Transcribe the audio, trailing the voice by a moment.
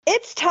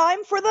It's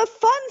time for the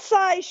Fun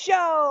Size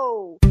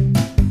Show!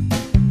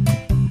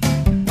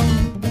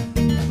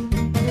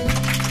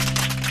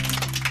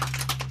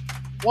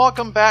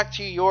 Welcome back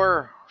to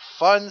your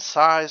Fun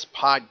Size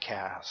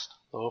Podcast.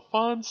 The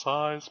Fun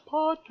Size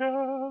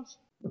Podcast.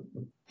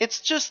 It's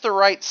just the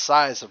right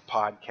size of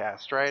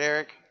podcast, right,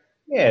 Eric?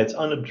 Yeah, it's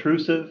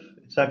unobtrusive.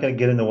 It's not going to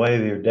get in the way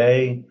of your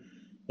day.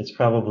 It's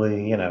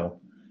probably,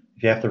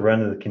 if you have to run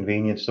to the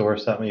convenience store or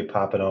something, you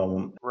pop it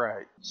on.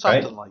 Right.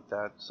 Something like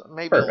that.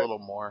 Maybe Perfect. a little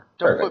more.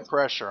 Don't put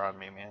pressure on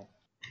me, man.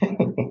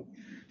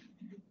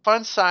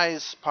 Fun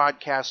Size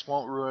Podcast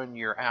won't ruin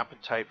your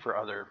appetite for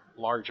other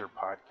larger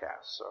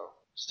podcasts, so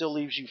still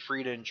leaves you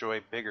free to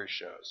enjoy bigger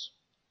shows.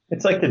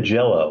 It's like the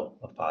Jell-O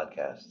of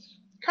podcasts.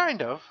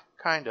 Kind of.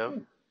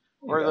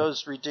 Or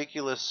those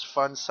ridiculous,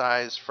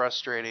 fun-size,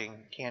 frustrating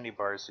candy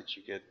bars that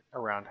you get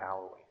around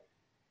Halloween.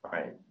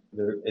 Right.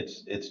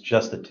 It's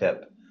just the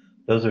tip.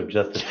 Those are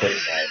just the tip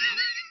size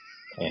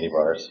candy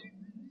bars.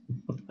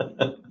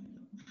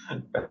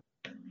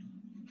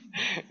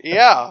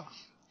 Yeah.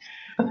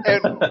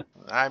 And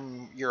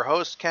I'm your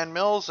host, Ken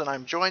Mills, and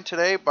I'm joined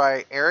today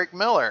by Eric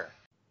Miller.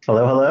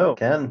 Hello,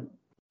 Ken.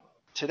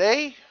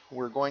 Today,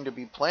 we're going to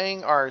be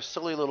playing our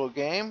silly little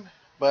game,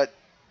 but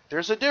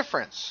there's a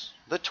difference.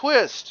 The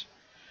twist.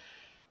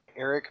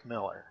 Eric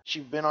Miller.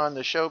 You've been on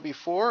the show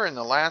before, and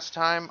the last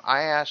time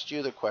I asked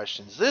you the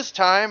questions. This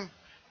time,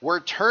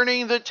 we're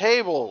turning the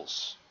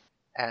tables.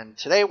 And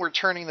today we're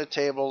turning the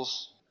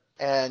tables,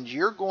 and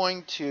you're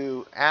going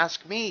to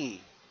ask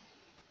me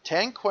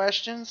 10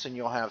 questions, and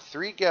you'll have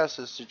 3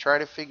 guesses to try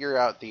to figure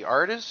out the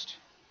artist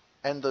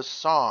and the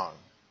song.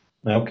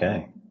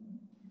 Okay.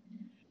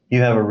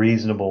 You have a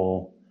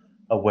reasonable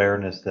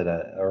awareness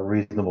a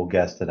reasonable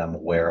guess that I'm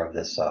aware of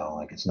this song.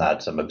 Like it's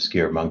not some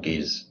obscure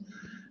Monkees.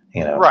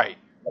 Right.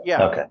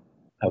 Yeah.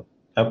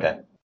 Okay.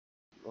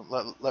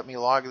 Let me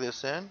log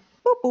this in.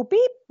 Boop, boop,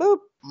 beep, boop.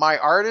 My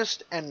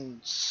artist and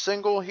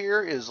single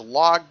here is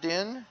logged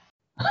in.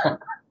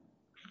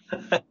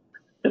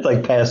 It's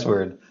like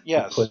password.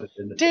 Yes.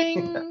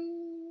 Ding!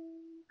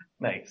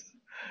 Nice.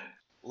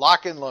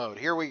 Lock and load.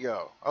 Here we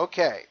go.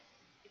 Okay.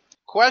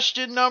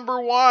 Question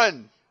number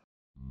 1.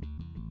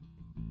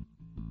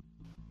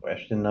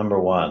 Question number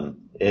 1.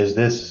 Is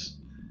this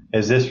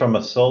from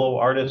a solo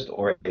artist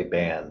or a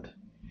band?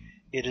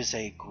 It is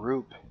a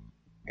group,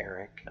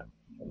 Eric.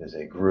 It is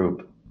a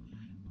group.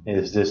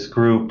 Is this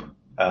group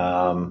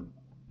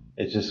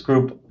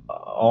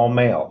all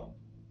male?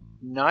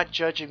 Not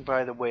judging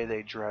by the way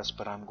they dress,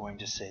 but I'm going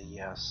to say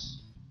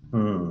yes.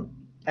 And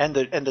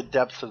the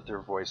depth of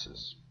their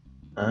voices.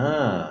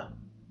 Ah.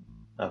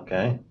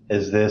 Okay.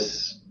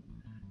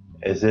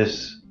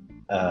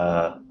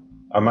 Are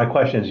my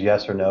questions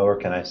yes or no, or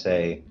can I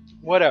say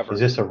whatever? Is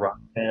this a rock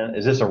band?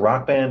 Is this a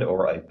rock band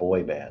or a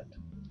boy band?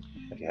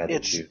 If you had to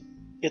choose.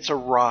 It's a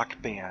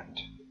rock band.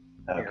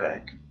 Okay.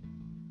 Eric.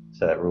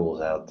 So that rules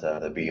out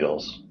the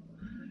Beatles.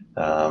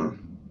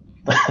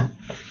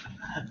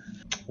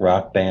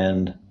 Rock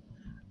band.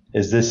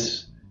 Is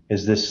this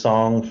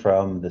song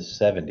from the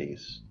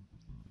 70s?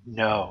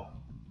 No.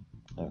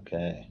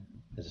 Okay.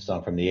 Is this a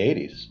song from the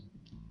 80s?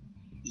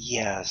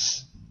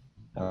 Yes.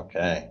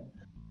 Okay.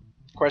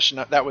 Question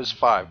that was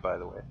 5, by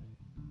the way.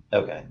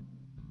 Okay.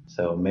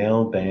 So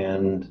male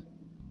band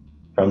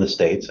from the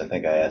States. I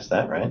think I asked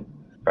that, right?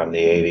 From the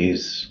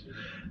 80s.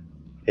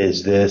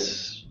 Is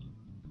this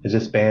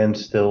band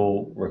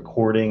still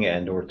recording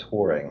and or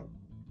touring?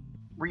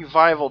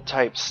 Revival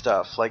type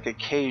stuff, like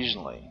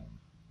occasionally.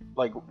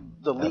 Like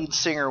the lead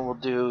singer will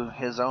do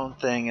his own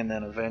thing, and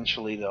then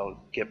eventually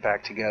they'll get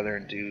back together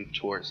and do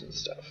tours and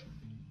stuff.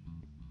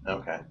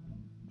 Okay.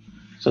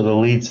 So the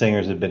lead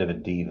singer's a bit of a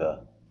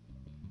diva.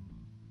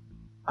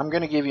 I'm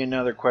going to give you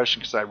another question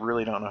because I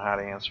really don't know how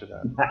to answer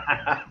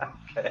that.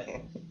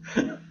 Okay.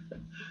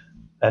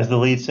 Has the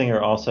lead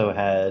singer also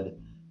had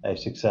a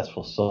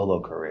successful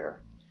solo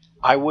career?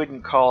 I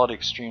wouldn't call it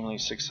extremely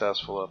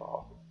successful at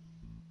all.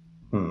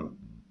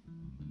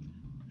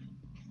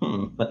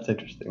 That's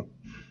interesting.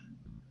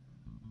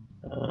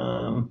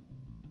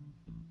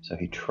 So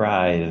he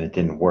tried and it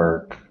didn't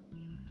work,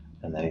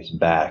 and then he's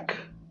back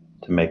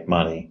to make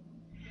money.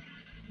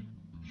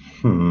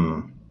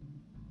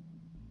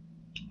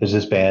 Is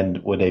this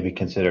band, would they be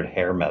considered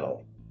hair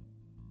metal?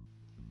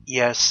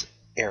 Yes,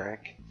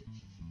 Eric.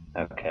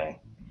 Okay.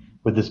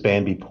 Would this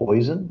band be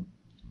Poison?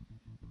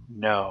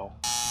 No.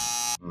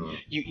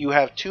 You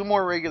have 2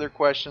 more regular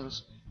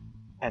questions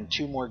and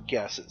 2 more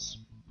guesses.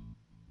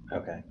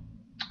 Okay.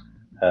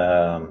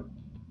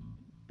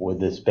 Would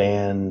this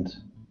band...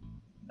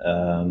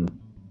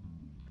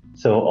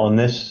 so on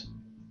this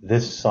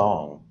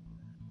song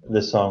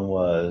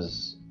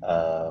was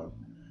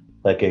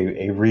like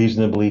a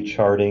reasonably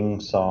charting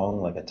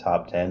song, like a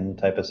top 10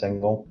 type of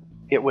single?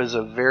 It was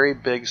a very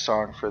big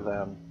song for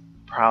them.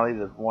 Probably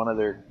one of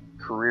their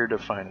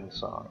career-defining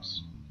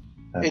songs.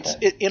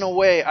 Okay. In a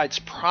way, it's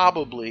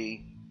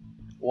probably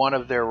one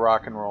of their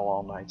rock and roll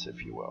all nights,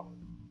 if you will.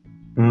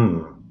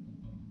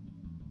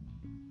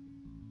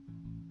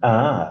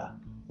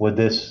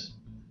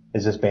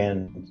 Is this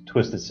band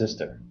Twisted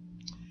Sister?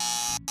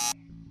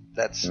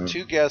 That's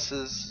 2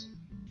 guesses.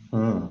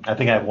 I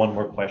think I have one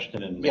more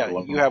question. And Yeah,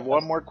 you have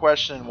one more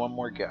question and one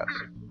more guess.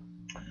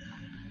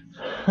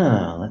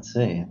 Let's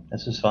see.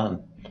 This is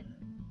fun.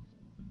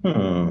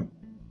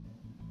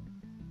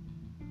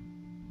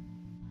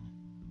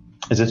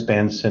 Is this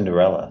band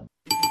Cinderella?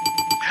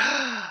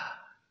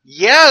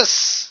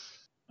 Yes!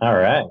 All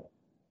right.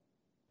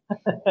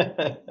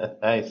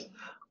 Nice.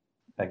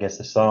 I guess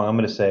the song, I'm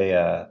going to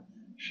say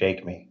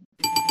Shake Me.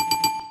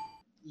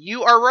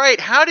 You are right.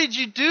 How did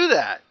you do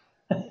that?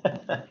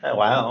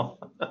 Wow.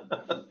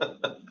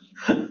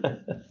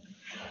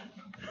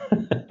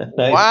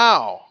 Nice.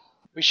 Wow.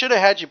 We should have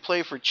had you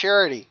play for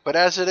charity, but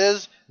as it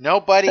is,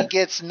 nobody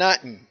gets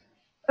nothing.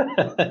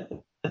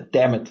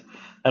 Damn it.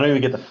 I don't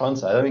even get the fun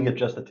side. I don't even get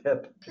just a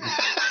tip.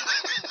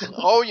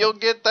 Oh, you'll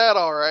get that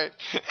all right.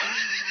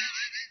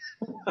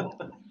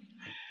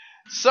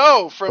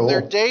 So, from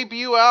their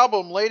debut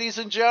album, ladies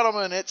and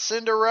gentlemen, it's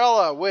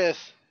Cinderella with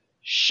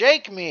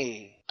Shake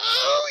Me.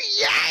 Oh,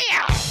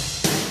 yeah!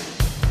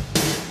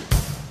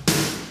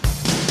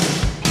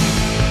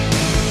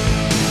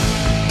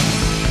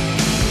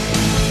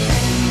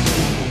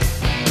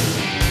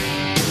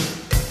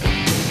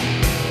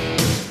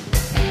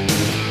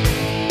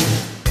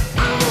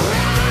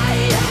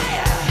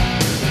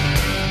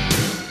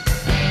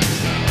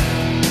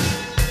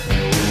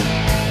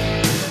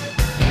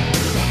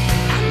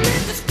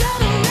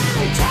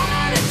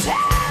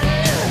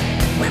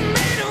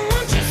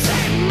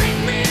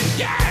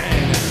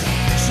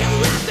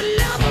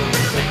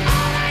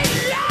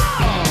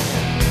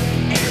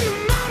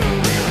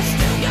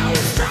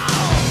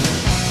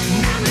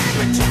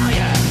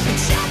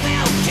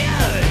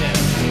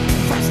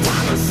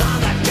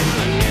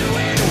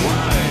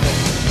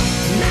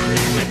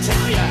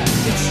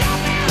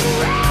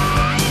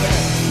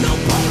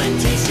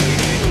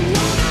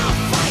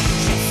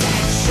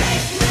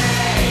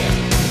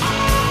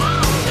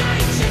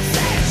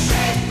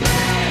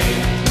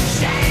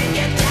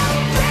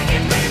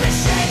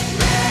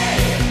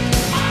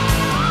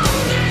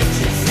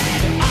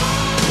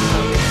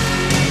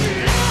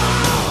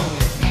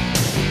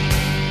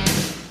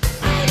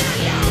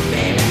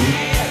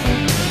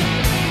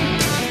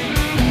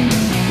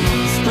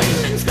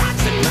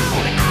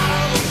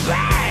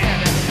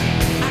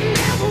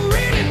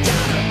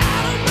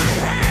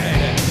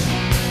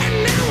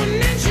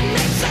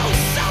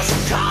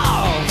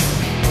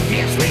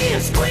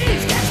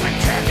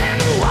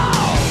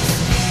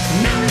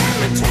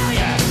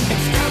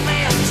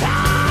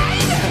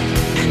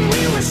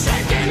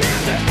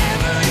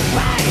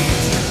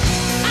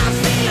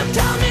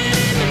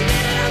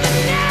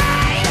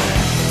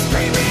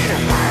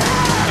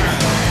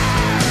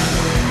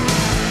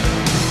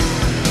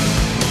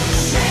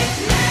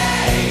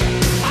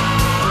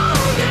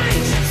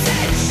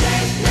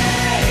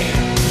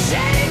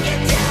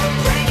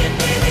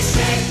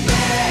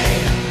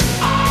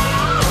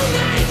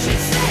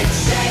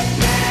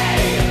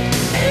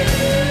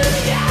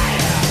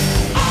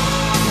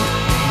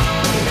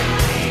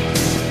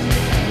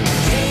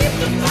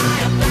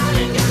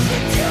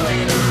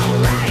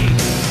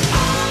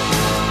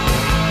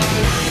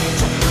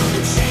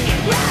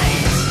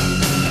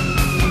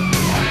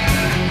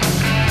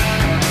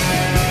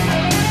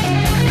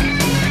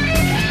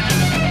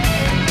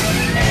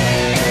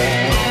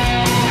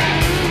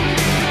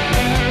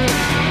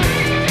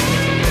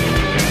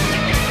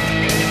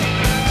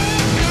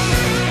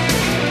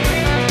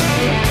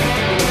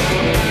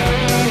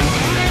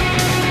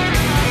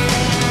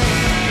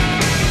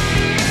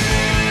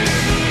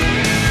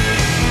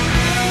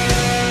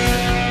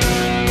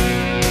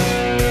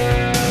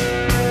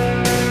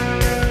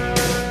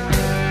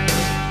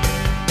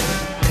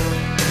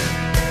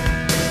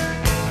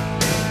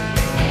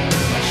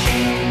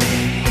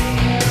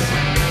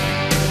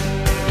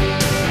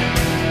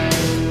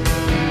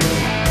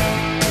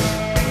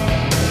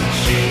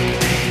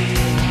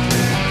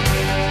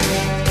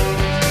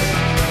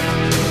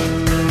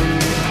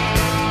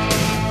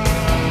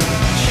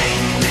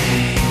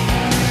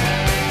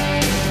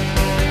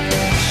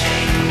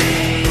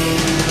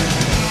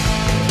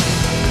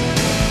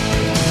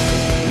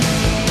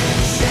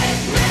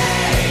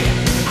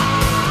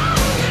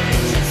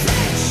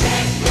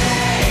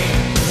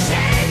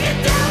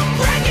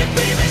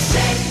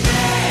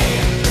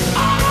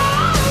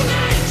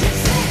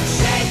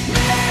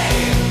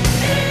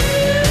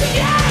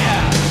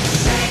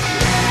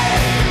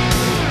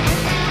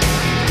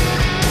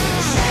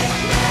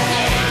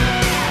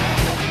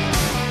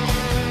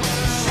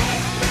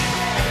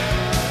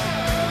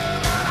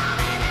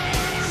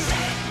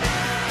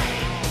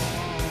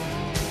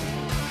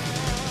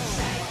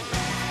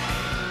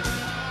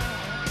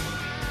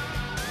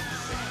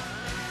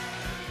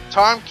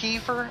 Tom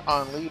Kiefer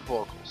on lead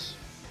vocals.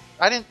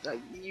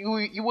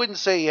 You wouldn't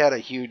say he had a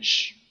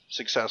huge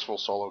successful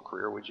solo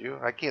career, would you?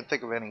 I can't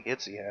think of any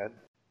hits he had.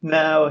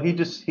 No,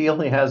 he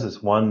only has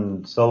this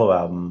one solo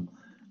album,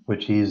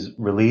 which he's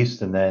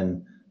released and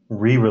then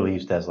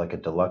re-released as like a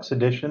deluxe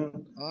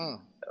edition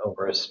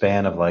over a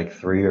span of like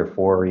 3 or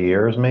 4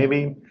 years,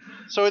 maybe.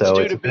 So it's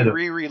due it's to a be bit of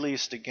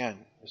re-released again,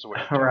 is what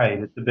you're all telling right.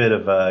 It's a bit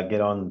of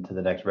get on to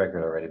the next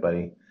record already,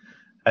 buddy.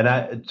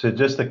 And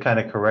to kind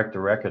of correct the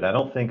record, I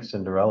don't think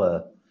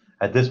Cinderella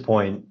at this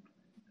point.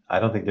 I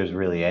don't think there's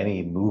really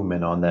any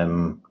movement on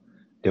them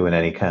doing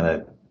any kind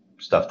of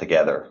stuff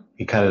together.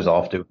 He kind of is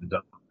off doing his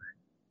own.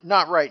 me.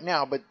 Not right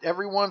now, but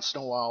every once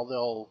in a while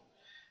they'll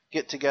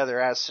get together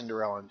as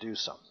Cinderella and do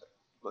something.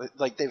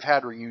 Like they've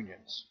had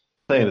reunions.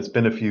 Saying it's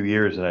been a few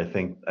years, and I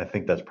think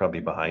that's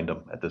probably behind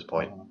him at this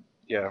point.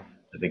 Yeah.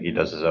 I think he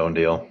does his own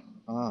deal.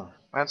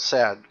 That's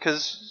sad.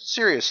 Because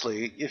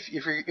seriously,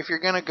 if you're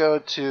gonna go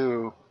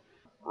to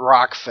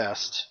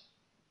Rockfest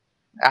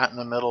out in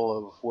the middle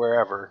of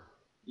wherever,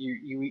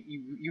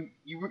 you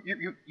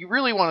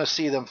really want to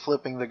see them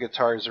flipping the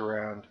guitars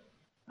around.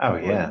 Oh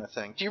yeah, Kind of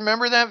thing. Do you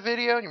remember that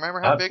video? Do you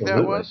remember how big that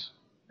absolutely, was?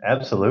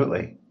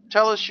 absolutely.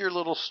 Tell us your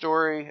little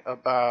story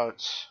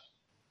about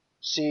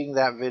seeing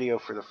that video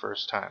for the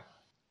first time.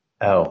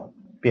 Oh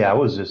yeah, I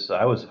was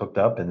hooked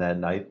up in that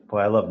night. Boy,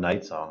 I love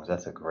Night Songs.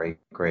 That's a great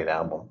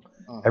album.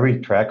 Every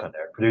track on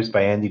there, produced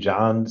by Andy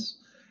Johns,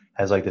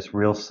 has like this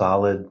real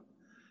solid,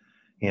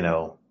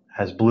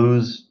 has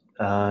blues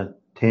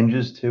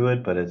tinges to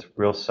it, but it's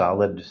real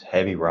solid, just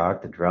heavy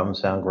rock. The drums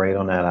sound great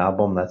on that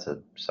album. That's a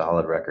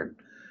solid record.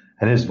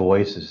 And his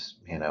voice is,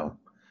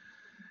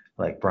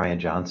 like Brian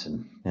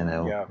Johnson,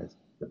 Yeah. it's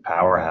the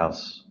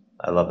powerhouse.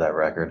 I love that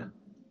record.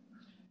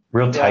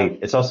 Real Yeah. tight.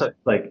 It's also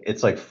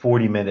it's like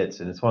 40 minutes,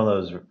 and it's one of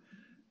those,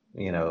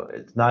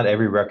 it's not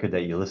every record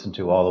that you listen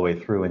to all the way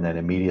through and then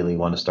immediately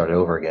want to start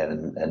over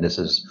again. And this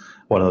is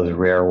one of those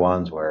rare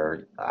ones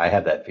where I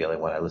have that feeling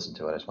when I listen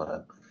to it. I just want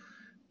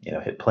to,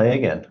 hit play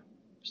again,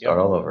 start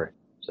all over.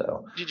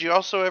 So. Did you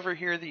also ever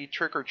hear the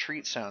Trick or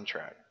Treat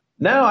soundtrack?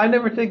 No, I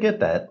never did get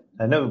that.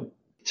 I know.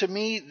 To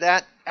me,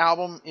 that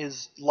album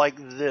is like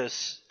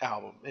this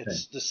album.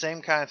 It's the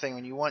same kind of thing.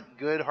 When you want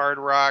good hard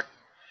rock,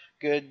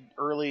 good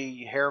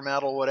early hair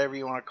metal, whatever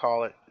you want to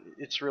call it,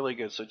 it's really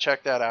good. So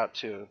check that out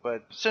too.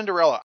 But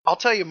Cinderella, I'll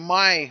tell you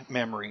my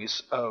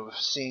memories of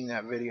seeing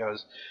that video.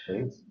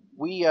 Please.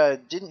 We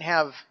didn't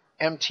have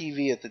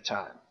MTV at the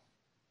time,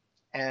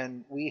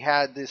 and we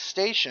had this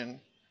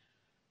station,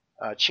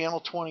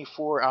 Channel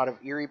 24, out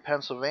of Erie,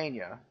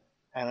 Pennsylvania,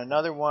 and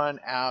another one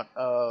out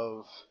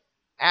of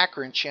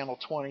Akron, Channel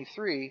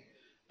 23,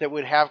 that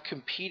would have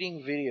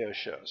competing video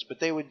shows,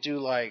 but they would do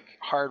like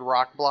hard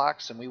rock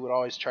blocks, and we would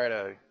always try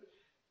to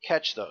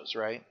catch those,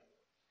 right?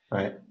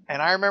 Right.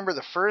 And I remember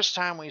the first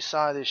time we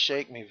saw this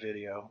Shake Me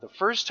video, the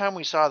first time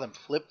we saw them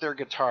flip their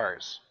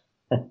guitars,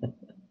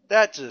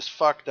 that just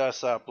fucked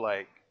us up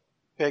like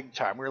big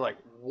time. We were like,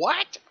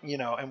 what?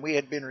 And we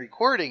had been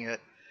recording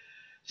it,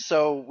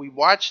 so we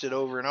watched it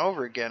over and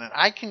over again, and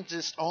I can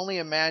just only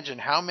imagine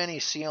how many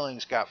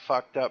ceilings got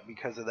fucked up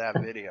because of that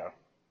video.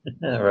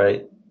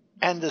 Right.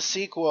 And the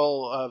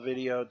sequel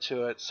video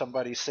to it,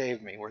 Somebody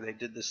Save Me, where they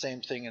did the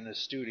same thing in the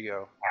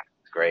studio.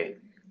 Great.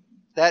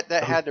 That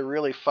had to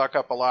really fuck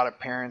up a lot of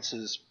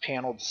parents'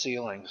 paneled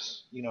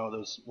ceilings.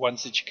 Those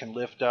ones that you can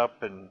lift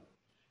up and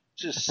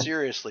just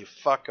seriously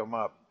fuck them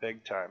up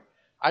big time.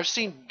 I've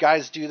seen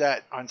guys do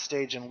that on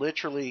stage and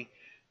literally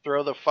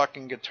throw the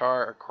fucking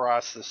guitar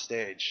across the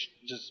stage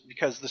just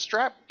because the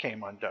strap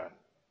came undone.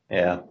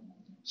 Yeah.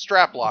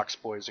 Strap locks,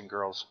 boys and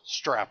girls.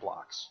 Strap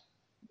locks.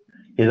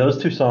 Yeah,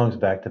 those two songs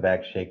back to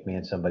back, "Shake Me"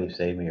 and "Somebody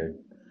Save Me,"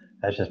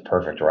 that's just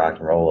perfect rock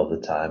and roll of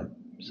the time.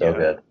 So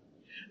good.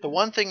 The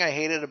one thing I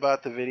hated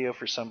about the video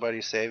for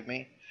Somebody Save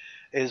Me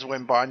is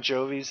when Bon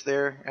Jovi's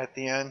there at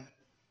the end.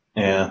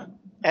 Yeah.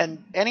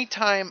 And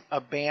anytime a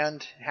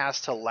band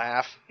has to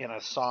laugh in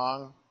a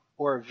song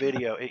or a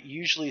video, it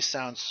usually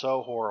sounds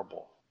so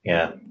horrible.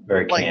 Yeah,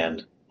 very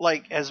canned.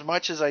 Like, as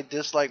much as I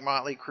dislike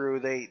Motley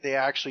Crue, they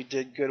actually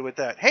did good with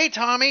that. Hey,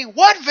 Tommy,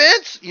 what,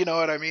 Vince? You know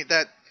what I mean?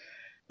 That,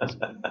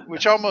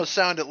 which almost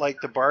sounded like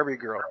the Barbie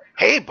girl.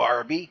 Hey,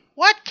 Barbie,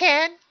 what,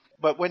 Ken?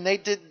 But when they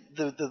did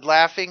the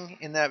laughing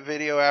in that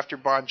video after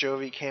Bon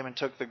Jovi came and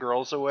took the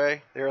girls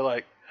away, they were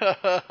like, ha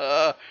ha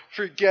ha,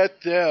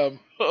 forget them.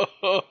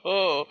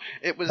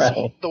 It was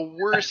the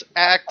worst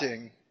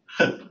acting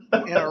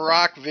in a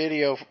rock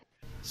video.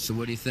 So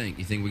what do you think?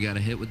 You think we got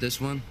a hit with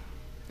this one?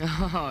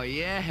 Oh,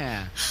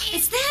 yeah.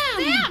 It's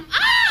them!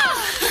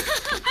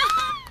 Oh!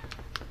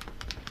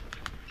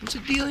 What's the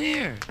deal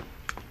here?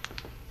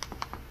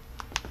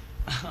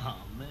 Oh,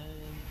 man.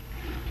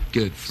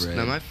 Good, Fred. It's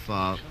not my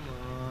fault.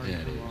 Yeah,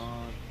 it is.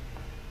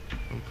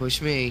 Don't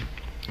push me.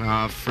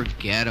 Oh,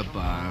 forget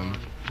about him.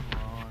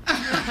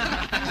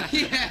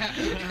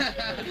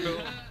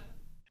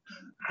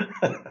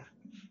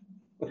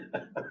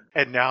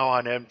 And now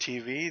on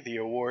MTV, the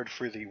award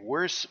for the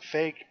worst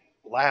fake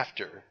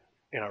laughter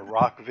in a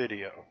rock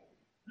video.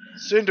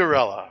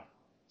 Cinderella.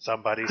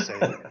 Somebody say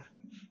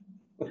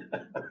it.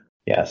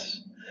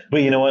 Yes.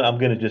 But you know what? I'm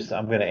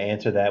gonna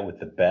answer that with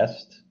the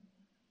best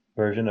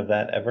version of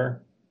that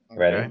ever.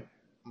 Ready?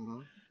 Mm-hmm.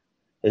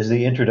 Is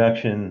the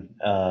introduction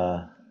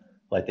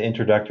like the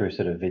introductory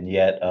sort of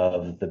vignette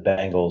of the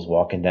Bengals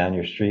walking down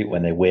your street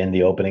when they win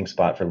the opening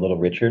spot for Little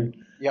Richard,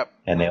 Yep.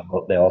 and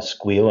they all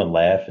squeal and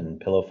laugh and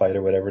pillow fight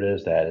or whatever it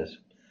is.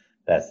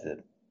 That's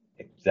the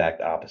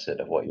exact opposite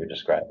of what you're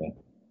describing.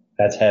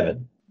 That's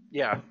heaven.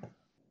 Yeah.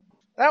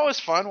 That was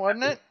fun,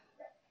 wasn't it?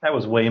 That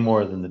was way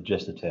more than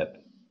just a tip.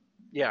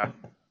 Yeah.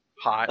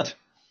 Hot.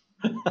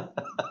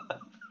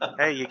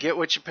 Hey, you get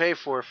what you pay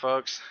for,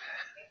 folks.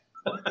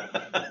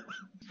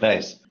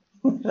 Nice.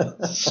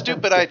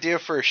 Stupid idea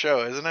for a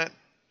show, isn't it?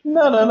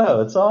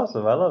 No. It's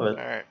awesome. I love it.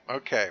 All right.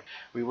 Okay.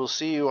 We will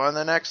see you on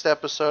the next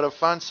episode of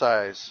Fun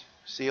Size.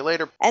 See you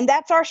later. And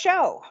that's our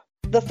show.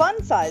 The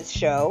Fun Size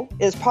Show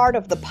is part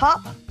of The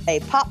Pop, a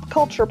pop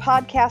culture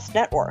podcast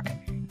network,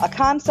 a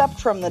concept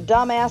from the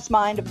dumbass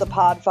mind of the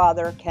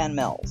podfather, Ken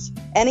Mills.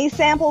 Any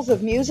samples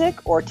of music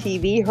or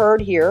TV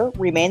heard here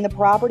remain the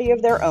property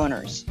of their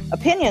owners.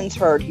 Opinions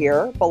heard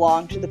here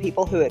belong to the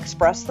people who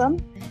express them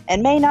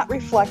and may not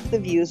reflect the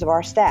views of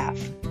our staff.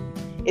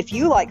 If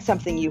you like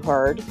something you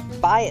heard,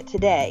 buy it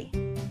today.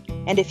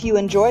 And if you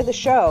enjoy the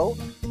show,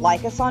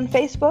 like us on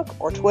Facebook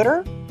or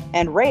Twitter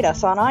and rate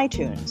us on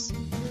iTunes.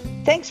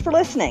 Thanks for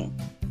listening.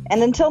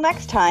 And until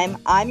next time,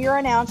 I'm your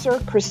announcer,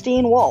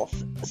 Christine Wolf,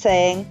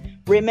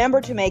 saying,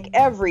 remember to make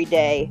every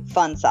day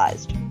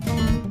fun-sized.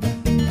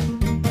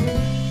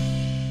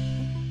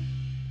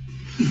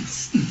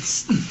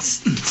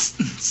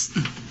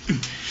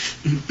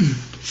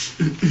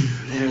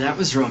 There, that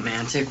was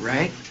romantic,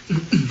 right?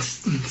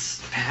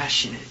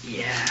 Passionate,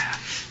 yeah.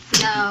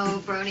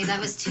 No, Brody, that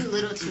was too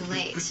little too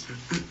late.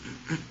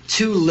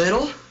 Too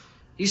little?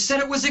 You said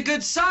it was a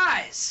good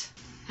size.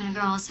 When a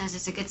girl says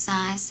it's a good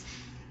size,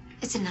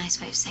 it's a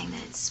nice way of saying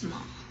that it's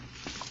small.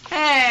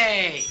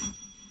 Hey!